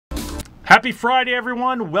Happy Friday,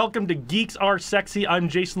 everyone. Welcome to Geeks R Sexy. I'm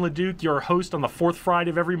Jason LeDuc, your host on the fourth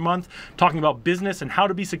Friday of every month, talking about business and how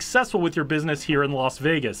to be successful with your business here in Las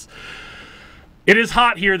Vegas. It is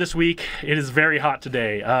hot here this week. It is very hot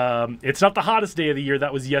today. It's not the hottest day of the year.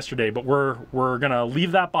 That was yesterday, but we're going to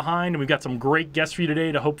leave that behind, and we've got some great guests for you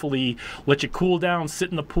today to hopefully let you cool down, sit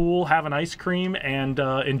in the pool, have an ice cream, and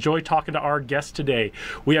enjoy talking to our guest today.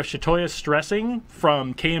 We have Shatoya Stressing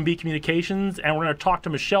from K&B Communications, and we're going to talk to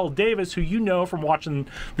Michelle Davis, who you know from watching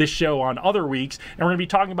this show on other weeks, and we're going to be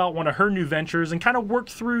talking about one of her new ventures and kind of work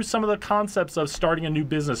through some of the concepts of starting a new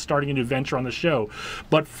business, starting a new venture on the show.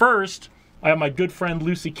 But first, I have my good friend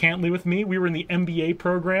Lucy Cantley with me. We were in the MBA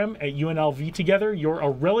program at UNLV together. You're a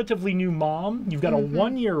relatively new mom. You've got a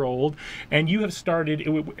one-year-old, and you have started,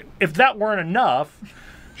 if that weren't enough,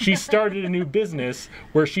 she started a new business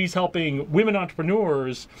where she's helping women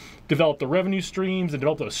entrepreneurs develop the revenue streams and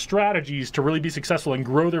develop those strategies to really be successful and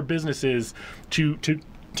grow their businesses to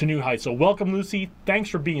new heights. So welcome, Lucy. Thanks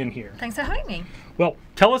for being here. Thanks for having me. Well,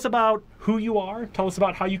 tell us about who you are. Tell us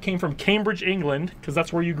about how you came from Cambridge, England, because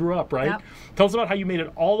that's where you grew up, right? Yep. Tell us about how you made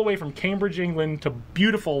it all the way from Cambridge, England to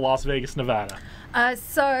beautiful Las Vegas, Nevada.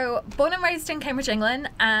 So, born and raised in Cambridge, England,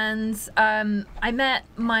 and I met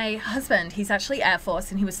my husband. He's actually Air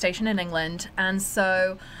Force, and he was stationed in England. And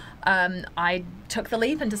so I took the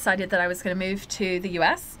leap and decided that I was going to move to the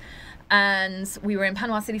US. And we were in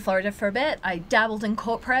Panama City, Florida for a bit. I dabbled in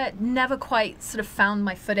corporate, never quite sort of found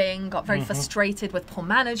my footing, got very frustrated with poor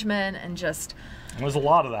management and just... There's a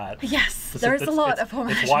lot of that. Yes, there is a lot of poor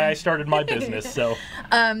management. It's why I started my business, so...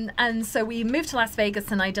 And so we moved to Las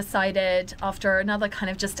Vegas, and I decided after another kind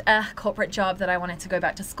of just corporate job that I wanted to go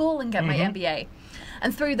back to school and get my MBA.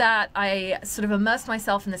 And through that, I sort of immersed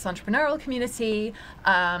myself in this entrepreneurial community,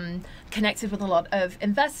 connected with a lot of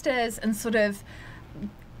investors, and sort of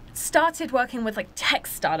started working with like tech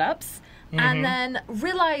startups, and then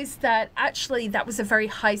realized that actually that was a very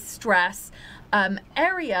high stress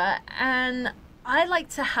area, and I like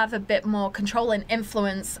to have a bit more control and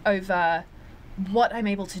influence over what I'm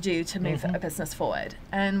able to do to move a business forward.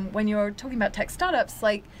 And when you're talking about tech startups,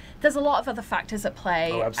 like there's a lot of other factors at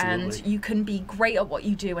play, and you can be great at what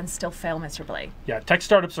you do and still fail miserably. Yeah, tech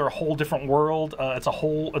startups are a whole different world. It's a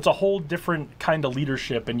whole different kind of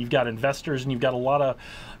leadership, and you've got investors, and you've got a lot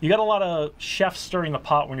of chefs stirring the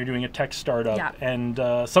pot when you're doing a tech startup. Yeah.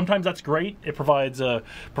 And sometimes that's great. It provides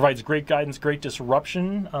great guidance, great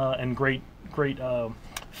disruption, and great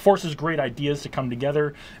forces great ideas to come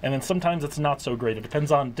together, and then sometimes it's not so great. It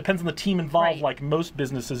depends on the team involved, like most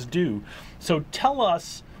businesses do. So tell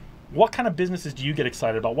us, what kind of businesses do you get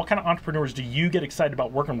excited about? What kind of entrepreneurs do you get excited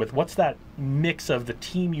about working with? What's that mix of the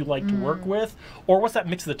team you like to work with, or what's that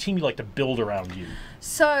mix of the team you like to build around you?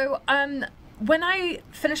 So when I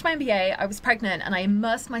finished my MBA, I was pregnant, and I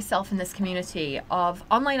immersed myself in this community of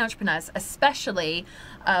online entrepreneurs, especially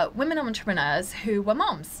women entrepreneurs who were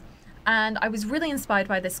moms. And I was really inspired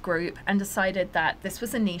by this group and decided that this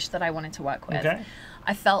was a niche that I wanted to work with. Okay.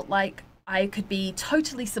 I felt like I could be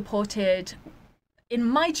totally supported in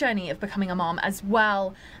my journey of becoming a mom, as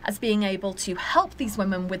well as being able to help these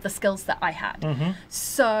women with the skills that I had.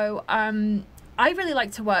 So I really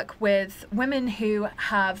like to work with women who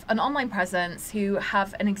have an online presence, who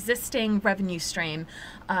have an existing revenue stream.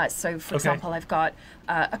 So for example, I've got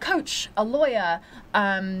a coach, a lawyer,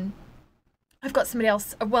 I've got somebody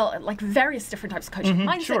else, well, like various different types of coaching,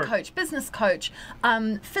 mindset coach, business coach,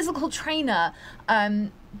 physical trainer,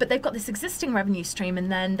 but they've got this existing revenue stream,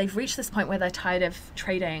 and then they've reached this point where they're tired of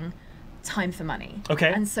trading time for money.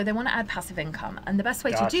 And so they want to add passive income. And the best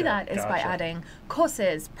way to do that is by adding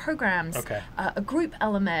courses, programs, a group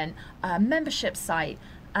element, a membership site.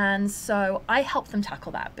 And so I help them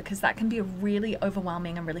tackle that, because that can be a really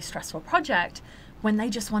overwhelming and really stressful project when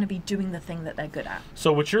they just want to be doing the thing that they're good at.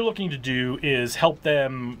 So what you're looking to do is help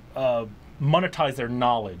them monetize their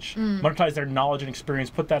knowledge, monetize their knowledge and experience,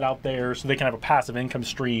 put that out there so they can have a passive income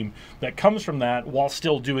stream that comes from that while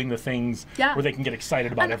still doing the things where they can get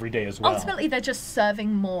excited about every day as well. Ultimately, they're just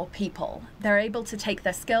serving more people. They're able to take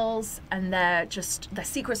their skills and their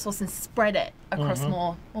secret sauce and spread it across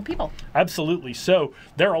more people. Absolutely. So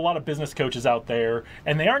there are a lot of business coaches out there,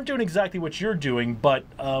 and they aren't doing exactly what you're doing, but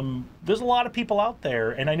there's a lot of people out there,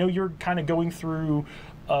 and I know you're kind of going through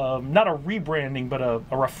not a rebranding, but a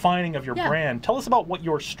refining of your brand. Tell us about what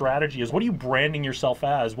your strategy is. What are you branding yourself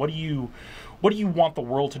as? What do you want the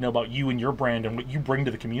world to know about you and your brand and what you bring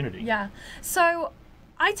to the community? Yeah. So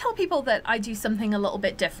I tell people that I do something a little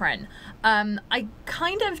bit different. I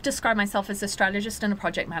kind of describe myself as a strategist and a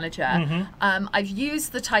project manager. I've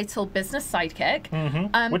used the title business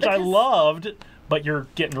sidekick. Which I loved. but you're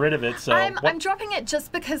getting rid of it. So I'm dropping it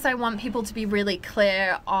just because I want people to be really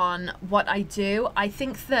clear on what I do. I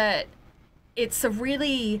think that it's a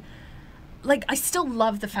really, like, I still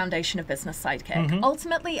love the foundation of Business Sidekick.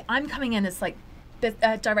 Ultimately, I'm coming in as like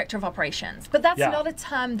director of operations, but that's not a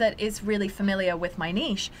term that is really familiar with my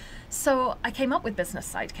niche. So I came up with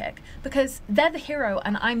Business Sidekick because they're the hero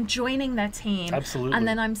and I'm joining their team. Absolutely. And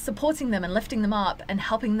then I'm supporting them and lifting them up and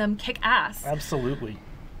helping them kick ass. Absolutely.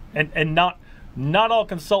 And not all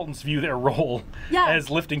consultants view their role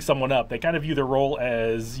as lifting someone up. They kind of view their role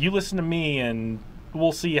as, you listen to me and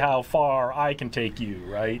we'll see how far I can take you,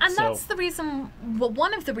 right? And that's the reason, well,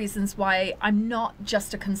 one of the reasons why I'm not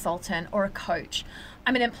just a consultant or a coach.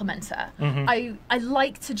 I'm an implementer. I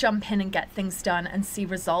like to jump in and get things done and see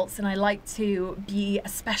results, and I like to be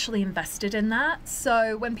especially invested in that.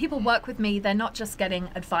 So when people work with me, they're not just getting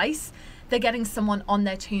advice, they're getting someone on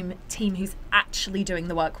their team who's actually doing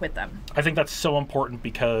the work with them. I think that's so important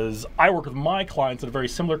because I work with my clients in a very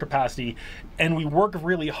similar capacity, and we work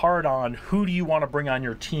really hard on who do you want to bring on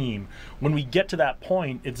your team. When we get to that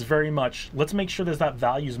point, it's very much, let's make sure there's that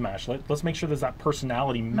values match. Let's make sure there's that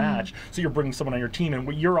personality match. So you're bringing someone on your team, and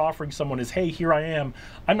what you're offering someone is, hey, here I am.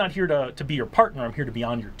 I'm not here to be your partner. I'm here to be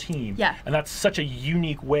on your team. Yeah. And that's such a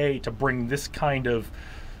unique way to bring this kind of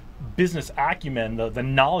business acumen, the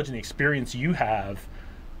knowledge and the experience you have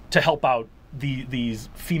to help out these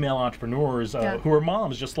female entrepreneurs who are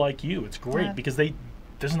moms just like you. It's great because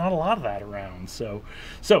there's not a lot of that around. So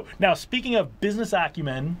now, speaking of business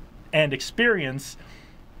acumen and experience,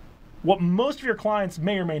 what most of your clients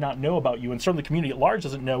may or may not know about you, and certainly the community at large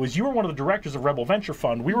doesn't know, is you were one of the directors of Rebel Venture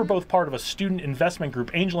Fund. We were both part of a student investment group,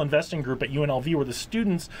 angel investing group at UNLV, where the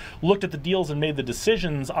students looked at the deals and made the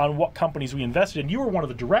decisions on what companies we invested in. You were one of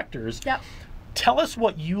the directors. Yep. Tell us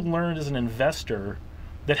what you learned as an investor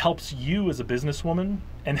that helps you as a businesswoman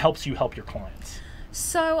and helps you help your clients.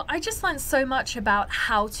 So I just learned so much about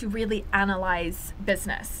how to really analyze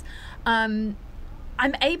business.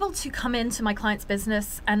 I'm able to come into my client's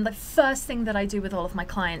business, and the first thing that I do with all of my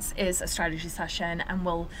clients is a strategy session, and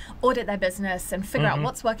we'll audit their business and figure out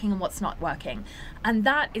what's working and what's not working. And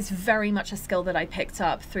that is very much a skill that I picked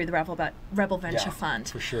up through the Rebel Venture Fund.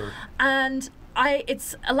 For sure. And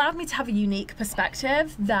it's allowed me to have a unique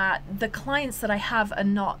perspective that the clients that I have are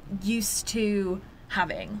not used to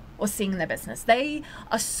having or seeing in their business. They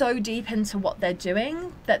are so deep into what they're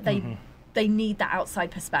doing that they need that outside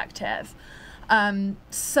perspective.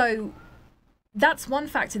 So that's one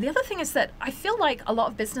factor. The other thing is that I feel like a lot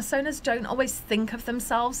of business owners don't always think of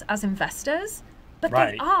themselves as investors, but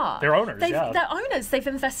they are. They're owners, They're owners. They've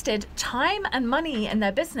invested time and money in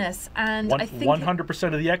their business, and I think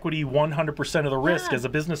 100% of the equity, 100% of the risk as a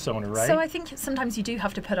business owner, right? So I think sometimes you do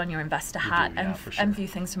have to put on your investor hat and view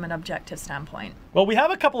things from an objective standpoint. Well, we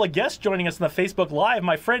have a couple of guests joining us in the Facebook Live.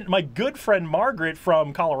 My good friend Margaret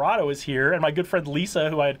from Colorado is here, and my good friend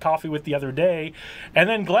Lisa, who I had coffee with the other day. And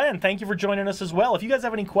then Glenn, thank you for joining us as well. If you guys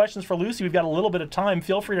have any questions for Lucy, we've got a little bit of time.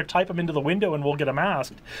 Feel free to type them into the window and we'll get them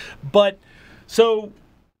asked. But so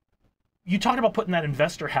you talked about putting that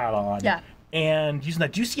investor hat on and using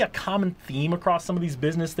that. Do you see a common theme across some of these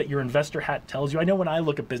business that your investor hat tells you? I know when I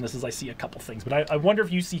look at businesses, I see a couple things, but I wonder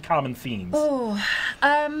if you see common themes.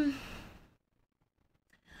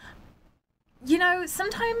 You know,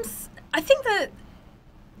 sometimes I think that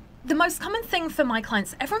the most common thing for my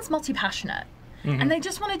clients, everyone's multi-passionate. And they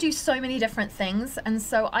just want to do so many different things. And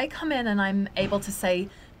so I come in and I'm able to say,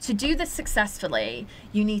 to do this successfully,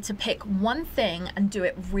 you need to pick one thing and do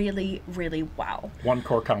it really, really well. One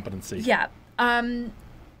core competency. Yeah.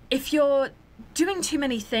 If you're doing too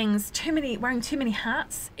many things, wearing too many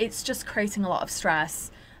hats, it's just creating a lot of stress,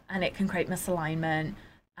 and it can create misalignment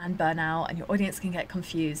and burnout, and your audience can get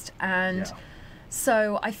confused. And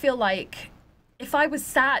so I feel like if I was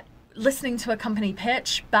sat listening to a company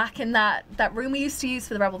pitch back in that room we used to use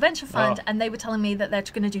for the Rebel Venture Fund, and they were telling me that they're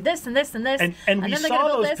going to do this and this and this. And we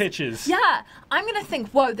saw those pitches. Yeah. I'm going to think,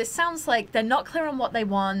 whoa, this sounds like they're not clear on what they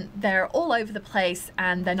want. They're all over the place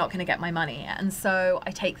and they're not going to get my money. And so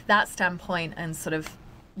I take that standpoint and sort of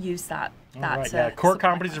use that. Core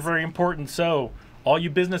competencies are very important. So all you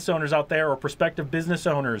business owners out there or prospective business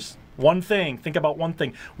owners, one thing, think about one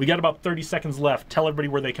thing. We got about 30 seconds left. Tell everybody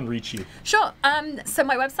where they can reach you. Sure. So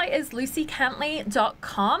my website is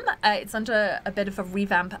lucycantley.com. It's under a bit of a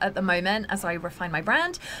revamp at the moment as I refine my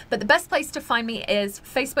brand. But the best place to find me is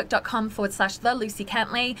facebook.com/the Lucy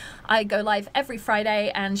Cantley. I go live every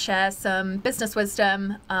Friday and share some business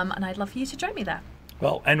wisdom, and I'd love for you to join me there.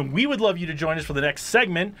 Well, and we would love you to join us for the next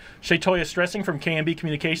segment. Shatoya Stressing from KMB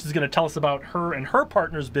Communications is going to tell us about her and her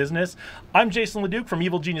partner's business. I'm Jason LeDuc from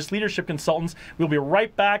Evil Genius Leadership Consultants. We'll be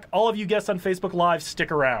right back. All of you guests on Facebook Live,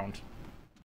 stick around.